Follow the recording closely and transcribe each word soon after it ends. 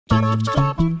Hello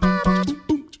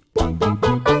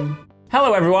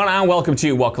everyone and welcome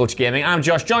to WhatCulture Gaming. I'm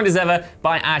Josh, joined as ever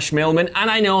by Ash Millman,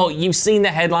 and I know you've seen the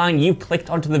headline, you've clicked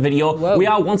onto the video. Whoa. We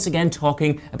are once again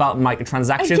talking about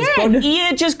microtransactions, but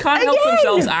EA just can't help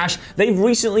themselves, Ash. They've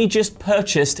recently just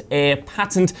purchased a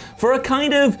patent for a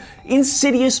kind of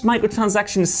insidious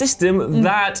microtransaction system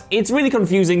that it's really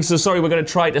confusing, so sorry, we're going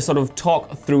to try to sort of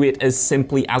talk through it as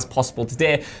simply as possible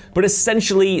today. But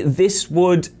essentially, this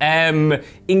would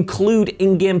include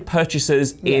in-game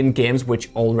purchases in games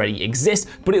which already exist,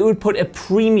 but it would put a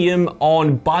premium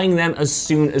on buying them as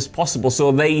soon as possible.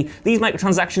 So these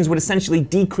microtransactions would essentially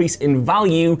decrease in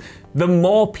value the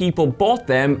more people bought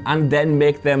them, and then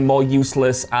make them more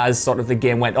useless as sort of the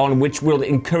game went on, which will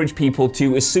encourage people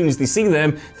to, as soon as they see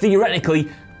them, theoretically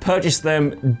purchase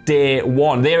them day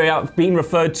one. They are being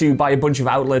referred to by a bunch of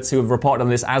outlets who have reported on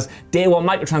this as day one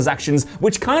microtransactions,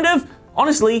 which kind of,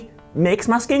 honestly, makes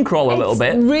my skin crawl a little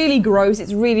bit. It's really gross.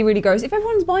 It's really, really gross. If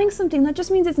everyone's buying something, that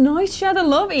just means it's nice. Share the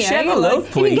love, EA. Share the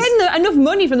love, please. If you're getting enough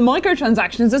money from the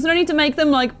microtransactions, there's no need to make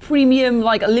them like premium,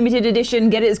 like a limited edition,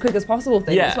 get it as quick as possible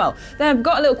thing as well. They've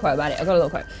got a little quote about it. I've got a little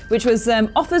quote, which was,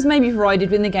 offers may be provided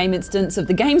within the game instance of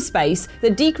the game space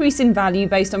that decrease in value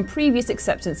based on previous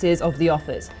acceptances of the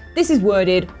offers. This is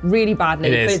worded really badly,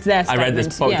 but it's their statement. I read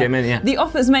this quote came in, The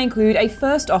offers may include a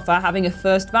first offer having a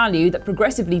first value that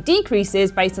progressively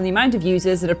decreases based on the amount of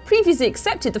users that have previously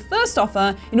accepted the first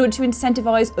offer in order to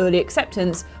incentivize early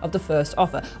acceptance of the first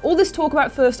offer. All this talk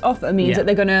about first offer means that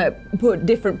they're going to put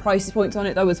different price points on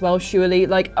it though as well, surely.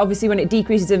 Like, obviously when it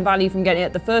decreases in value from getting it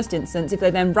at the first instance, if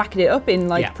they then bracket it up in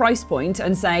like price point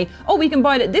and say, oh, we can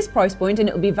buy it at this price point and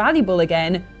it'll be valuable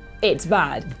again, it's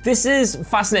bad. This is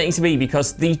fascinating to me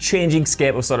because the changing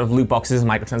scape of sort of loot boxes and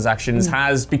microtransactions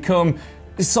has become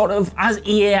sort of, as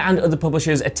EA and other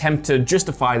publishers attempt to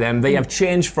justify them, they have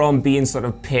changed from being sort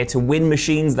of pay-to-win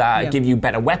machines that give you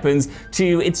better weapons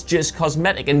to it's just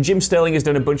cosmetic. And Jim Sterling has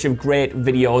done a bunch of great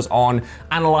videos on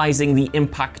analyzing the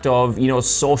impact of, you know,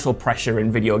 social pressure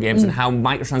in video games and how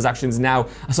microtransactions now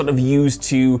are sort of used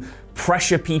to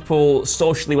pressure people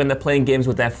socially when they're playing games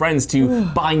with their friends to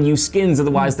buy new skins,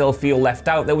 otherwise they'll feel left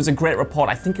out. There was a great report,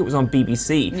 I think it was on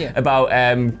BBC, about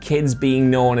kids being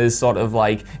known as sort of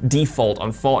like default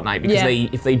on Fortnite because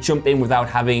if they jump in without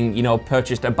having, you know,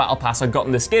 purchased a battle pass or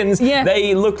gotten the skins,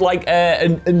 they look like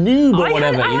a noob or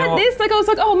whatever. I had this, like I was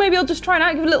like, oh, maybe I'll just try it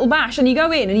out, give it a little bash, and you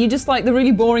go in and you're just like the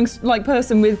really boring like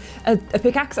person with a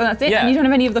pickaxe and that's it, and you don't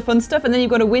have any of the fun stuff, and then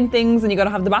you've got to win things and you've got to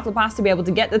have the battle pass to be able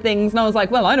to get the things, and I was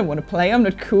like, well, I don't want to play, I'm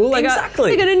not cool. Like,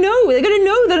 they're gonna know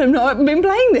that I've not been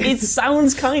playing this. It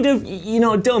sounds kind of, you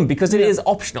know, dumb because it is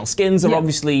optional. Skins are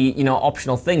obviously, you know,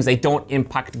 optional things. They don't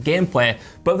impact gameplay,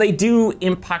 but they do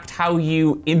impact how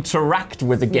you interact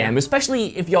with the game,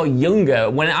 especially if you're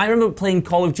younger. When I remember playing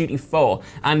Call of Duty 4,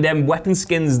 and weapon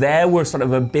skins there were sort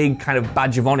of a big kind of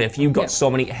badge of honor. If you got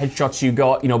so many headshots, you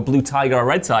got, you know, blue tiger or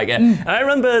red tiger. And I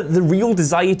remember the real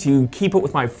desire to keep up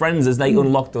with my friends as they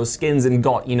unlocked those skins and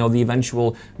got, you know, the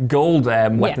eventual gold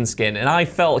weapon skin, and I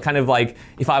felt kind of like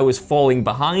if I was falling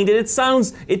behind.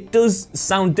 And it does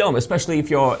sound dumb, especially if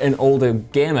you're an older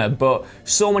gamer, but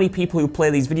so many people who play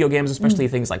these video games, especially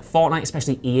things like Fortnite,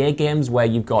 especially EA games where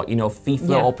you've got, you know,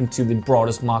 FIFA open to the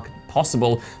broadest market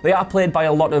possible, they are played by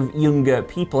a lot of younger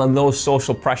people, and those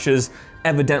social pressures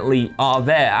evidently are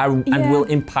there and will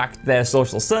impact their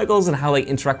social circles and how they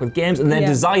interact with games and their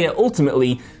desire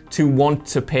ultimately to want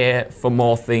to pay for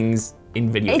more things in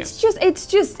video games.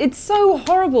 It's so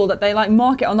horrible that they like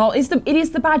mark it on all. It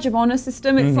is the badge of honor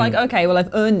system. It's like, okay, well,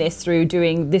 I've earned this through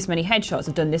doing this many headshots,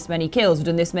 I've done this many kills, I've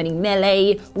done this many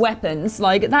melee weapons.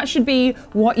 Like, that should be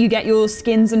what you get your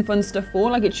skins and fun stuff for.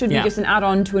 Like, it should be just an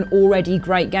add-on to an already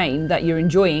great game that you're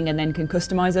enjoying and then can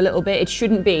customize a little bit. It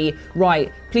shouldn't be, right,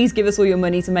 please give us all your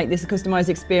money to make this a customized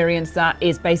experience that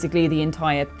is basically the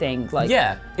entire thing. Like,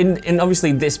 and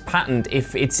obviously this patent,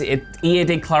 EA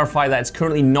did clarify that it's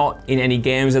currently not in any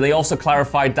games, and they also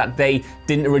clarified that they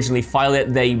didn't originally file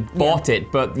it, they bought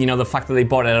it, but you know, the fact that they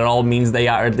bought it at all means they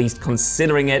are at least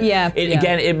considering it.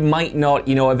 Again, it might not,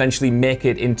 you know, eventually make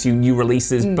it into new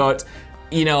releases, but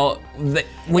you know,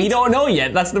 we don't know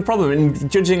yet. That's the problem. And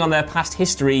judging on their past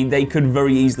history, they could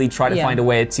very easily try to find a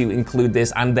way to include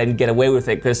this and then get away with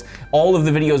it. Because all of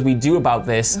the videos we do about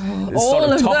this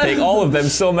sort of topic, all of them,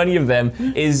 so many of them,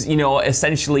 is, you know,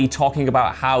 essentially talking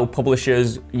about how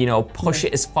publishers, you know, push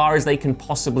it as far as they can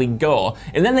possibly go.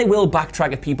 And then they will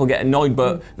backtrack if people get annoyed,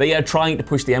 but they are trying to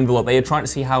push the envelope. They are trying to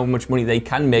see how much money they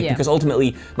can make, because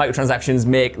ultimately microtransactions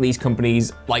make these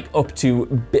companies like up to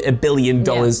 $1 billion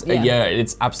a year.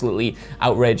 it's absolutely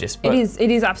outrageous. But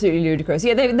it is absolutely ludicrous.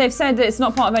 Yeah, they've said that it's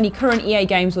not part of any current EA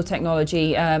games or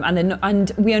technology,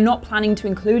 and we are not planning to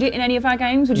include it in any of our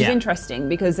games, which is interesting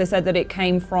because they said that it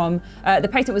came from the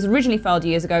patent was originally filed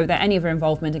years ago without any of their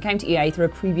involvement and came to EA through a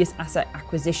previous asset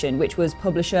acquisition, which was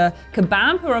publisher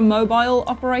Kabam, who are a mobile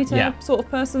operator sort of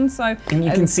person. So and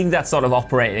you can see that sort of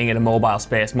operating in a mobile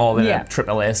space more than a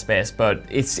AAA space, but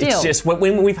it's just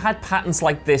when we've had patents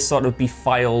like this sort of be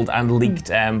filed and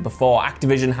leaked before.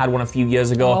 Activision had one a few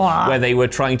years ago where they were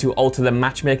trying to alter the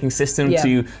matchmaking system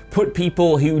to put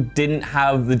people who didn't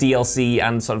have the DLC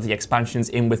and sort of the expansions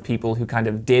in with people who kind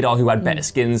of did or who had better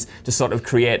skins to sort of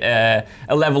create a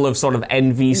level of sort of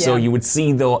envy, so you would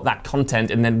see that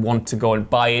content and then want to go and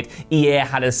buy it. EA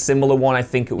had a similar one, I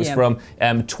think it was from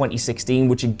 2016,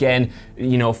 which again,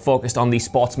 you know, focused on the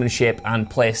sportsmanship and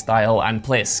play style and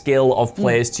play skill of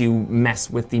players to mess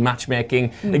with the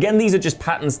matchmaking. Again, these are just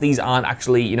patents. These aren't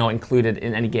actually, you know, included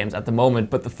in any games at the moment,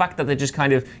 but the fact that they're just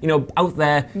kind of, you know, out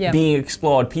there being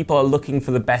explored, people are looking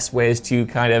for the best ways to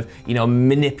kind of, you know,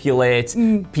 manipulate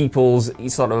people's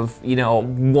sort of, you know,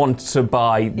 want to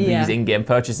buy these in-game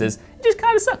purchases. It just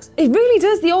kind of sucks. It really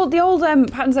does. The old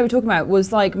patents they were talking about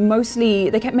was like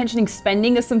mostly, they kept mentioning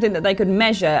spending as something that they could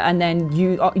measure and then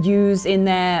use in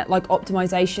their like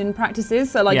optimization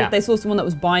practices. So like if they saw someone that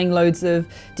was buying loads of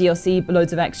DLC,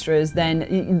 loads of extras, then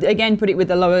again put it with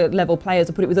the lower level players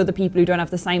or put it with other people who don't have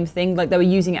the same thing. Like they were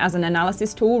using it as an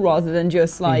analysis tool rather than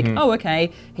just like, oh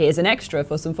okay, here's an extra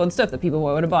for some fun stuff that people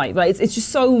want to buy. But it's just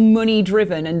so money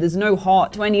driven and there's no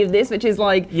heart to any of this, which is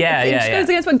like it just goes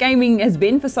against what gaming has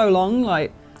been for so long.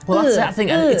 Like, well, that's that thing.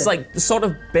 It's like the sort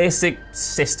of basic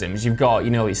systems. You've got, you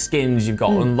know, your skins, you've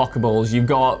got unlockables, you've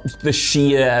got the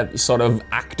sheer sort of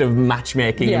act of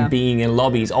matchmaking and being in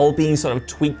lobbies, all being sort of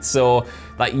tweaked so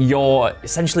like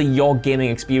essentially your gaming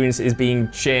experience is being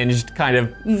changed kind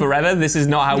of forever. This is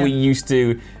not how we used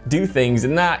to do things,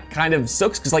 and that kind of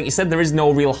sucks because, like you said, there is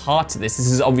no real heart to this. This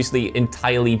is obviously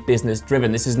entirely business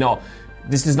driven. This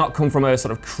does not come from a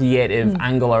sort of creative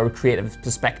angle or a creative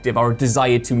perspective or a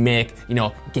desire to make, you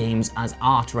know, games as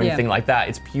art or anything like that.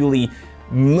 It's purely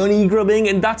money grubbing,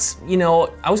 and that's, you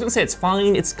know, I was gonna say it's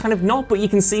fine, it's kind of not, but you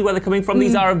can see where they're coming from.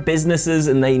 These are businesses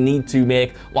and they need to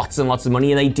make lots and lots of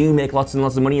money, and they do make lots and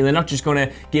lots of money, and they're not just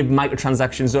gonna give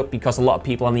microtransactions up because a lot of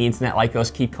people on the internet like us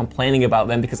keep complaining about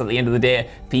them, because at the end of the day,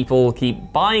 people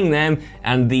keep buying them,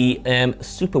 and the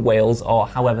super whales, or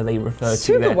however they refer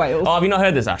to them. Super whales? Oh, have you not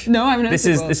heard this, Ash? No, I haven't heard this.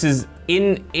 This is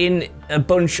in a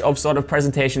bunch of sort of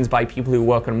presentations by people who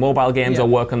work on mobile games or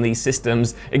work on these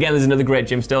systems. Again, there's another great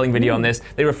Jim Sterling video on this.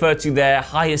 They refer to their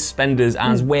highest spenders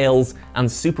as whales and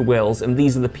super whales, and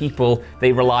these are the people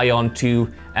they rely on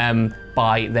to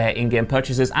buy their in-game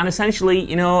purchases and essentially,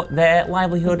 you know, their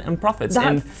livelihood and profits.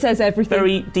 That says everything.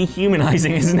 Very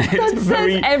dehumanizing, isn't it? That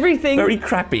says everything. Very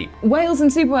crappy. Whales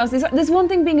and super whales, there's one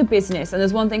thing being a business and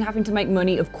there's one thing having to make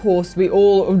money. Of course, we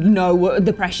all know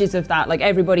the pressures of that. Like,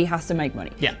 everybody has to make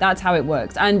money. Yeah. That's how it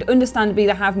works. And understandably,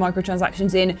 they have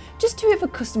microtransactions in. Just do it for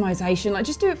customization. Like,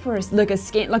 just do it for a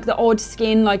skin, like the odd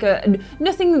skin, like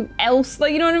nothing else.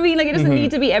 Like, you know what I mean? Like, it doesn't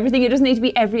need to be everything. It doesn't need to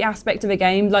be every aspect of a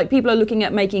game. Like, people are looking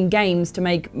at making games to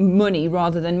make money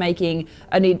rather than making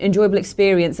an enjoyable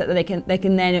experience that they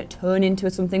can then turn into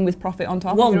something with profit on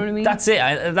top. Well, you know what I mean? That's it.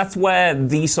 That's where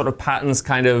these sort of patterns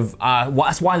kind of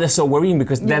that's why they're so worrying,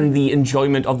 because then the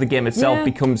enjoyment of the game itself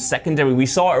becomes secondary. We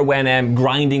saw it when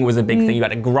grinding was a big thing. You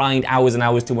had to grind hours and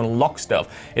hours to unlock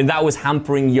stuff, and that was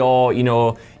hampering your, you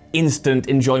know, instant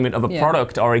enjoyment of a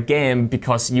product or a game,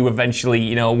 because you eventually,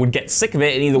 you know, would get sick of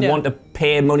it and either want to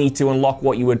pay money to unlock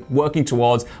what you were working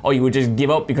towards, or you would just give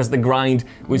up because the grind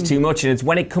was too much. And it's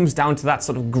when it comes down to that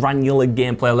sort of granular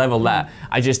gameplay level that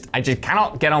I just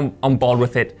cannot get on board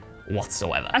with it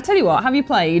whatsoever. I tell you what, have you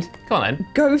played? Come on then.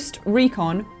 Ghost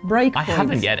Recon Breakpoint? I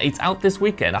haven't yet. It's out this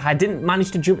weekend. I didn't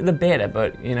manage to jump in the beta,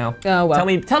 but, you know. Oh,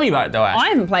 well. Tell me about it though, Ash. I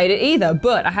haven't played it either,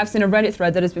 but I have seen a Reddit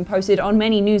thread that has been posted on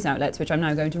many news outlets, which I'm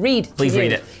now going to read. Please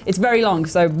read it. It's very long,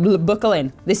 so buckle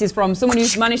in. This is from someone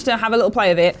who's managed to have a little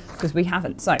play of it, because we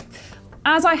haven't. So,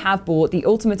 as I have bought the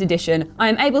Ultimate Edition, I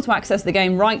am able to access the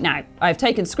game right now. I have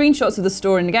taken screenshots of the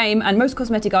store in the game, and most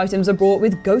cosmetic items are bought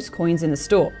with Ghost coins in the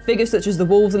store. Figures such as the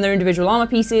wolves and their individual armor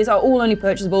pieces are all only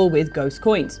purchasable with Ghost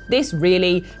coins. This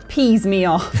really pees me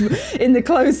off. In the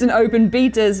closed and open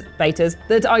betas,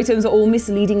 that items are all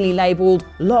misleadingly labelled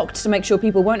locked to make sure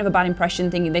people won't have a bad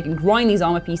impression thinking they can grind these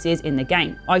armor pieces in the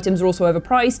game. Items are also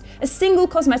overpriced. A single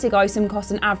cosmetic item costs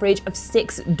an average of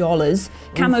 $6.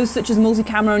 Camos such as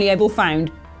multi-camo only able found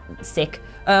sick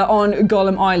on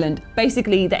Golem Island,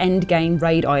 basically the end game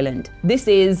raid island. This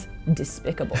is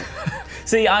despicable.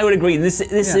 See, I would agree. This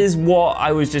is what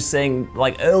I was just saying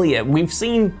like earlier. We've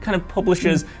seen kind of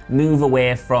publishers move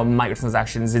away from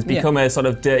microtransactions. It's become a sort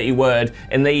of dirty word,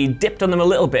 and they dipped on them a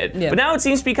little bit. But now it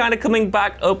seems to be kind of coming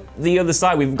back up the other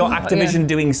side. We've got Activision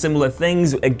doing similar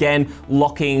things, again,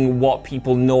 locking what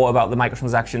people know about the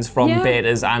microtransactions from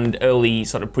betas and early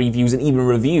sort of previews and even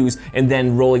reviews, and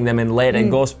then rolling them in later.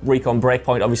 And Ghost Recon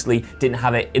Breakpoint obviously didn't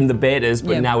have it in the betas,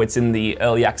 but now it's in the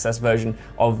early access version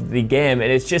of the game,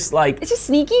 and it's just like it's just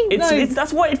sneaky.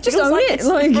 That's what it feels like. It's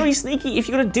very sneaky. If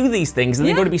you're gonna do these things and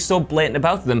you're gonna be so blatant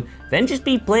about them, then just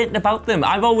be blatant about them.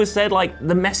 I've always said like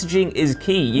the messaging is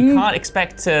key. You can't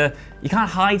expect to. You can't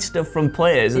hide stuff from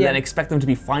players and then expect them to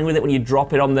be fine with it when you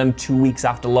drop it on them 2 weeks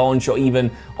after launch or even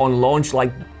on launch.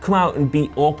 Like, come out and be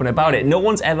open about it. No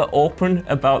one's ever open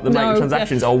about the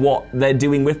microtransactions or what they're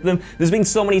doing with them. There's been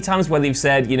so many times where they've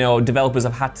said, you know, developers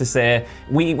have had to say,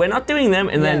 we're not doing them,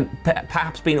 and then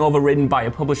perhaps being overridden by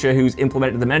a publisher who's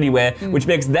implemented them anywhere, which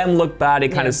makes them look bad.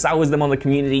 It kind of sours them on the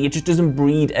community. It just doesn't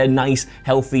breed a nice,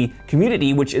 healthy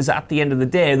community, which is at the end of the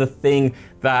day the thing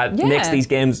that makes these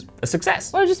games a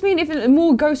success. Well, I just mean if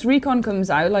more Ghost Recon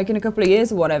comes out, like in a couple of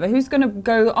years or whatever, who's going to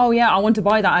go, oh yeah, I want to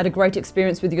buy that, I had a great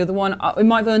experience with the other one. It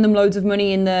might have earned them loads of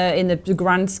money in the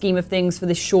grand scheme of things for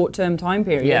this short-term time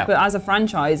period, but as a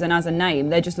franchise and as a name,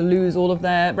 they just lose all of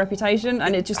their reputation,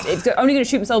 and it's only going to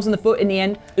shoot themselves in the foot in the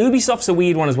end. Ubisoft's a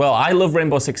weird one as well. I love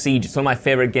Rainbow Six Siege. It's one of my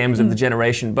favorite games of the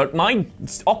generation, but my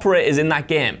operators in that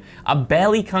game are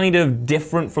barely kind of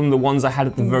different from the ones I had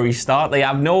at the very start. They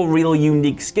have no real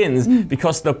unique skins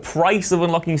because the price of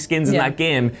unlocking skins in that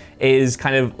game is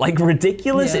kind of like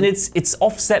ridiculous, and it's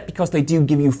offset because they do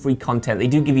give you free content, they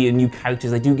do give you new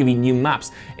characters, they do give you new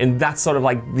maps, and that's sort of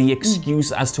like the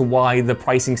excuse as to why the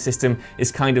pricing system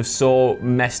is kind of so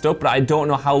messed up. But I don't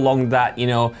know how long that, you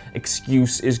know,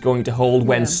 excuse is going to hold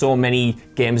when so many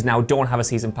games now don't have a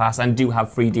season pass and do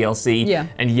have free DLC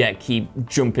and yet keep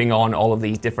jumping on all of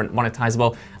these different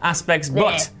monetizable aspects.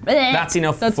 But that's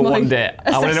enough for one day.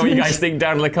 I want to know what you guys think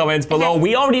down in the comments below.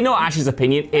 We already know Ash's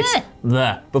opinion. It's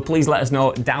but please let us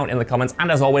know down in the comments.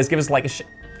 And as always, give us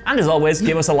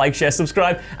a like, share,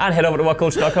 subscribe, and head over to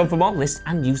WhatCulture.com for more lists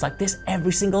and news like this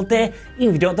every single day. Even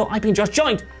if you don't, though, I've been Josh,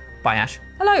 joined by Ash.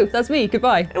 Hello, that's me.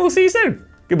 Goodbye. And we'll see you soon.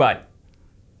 Goodbye.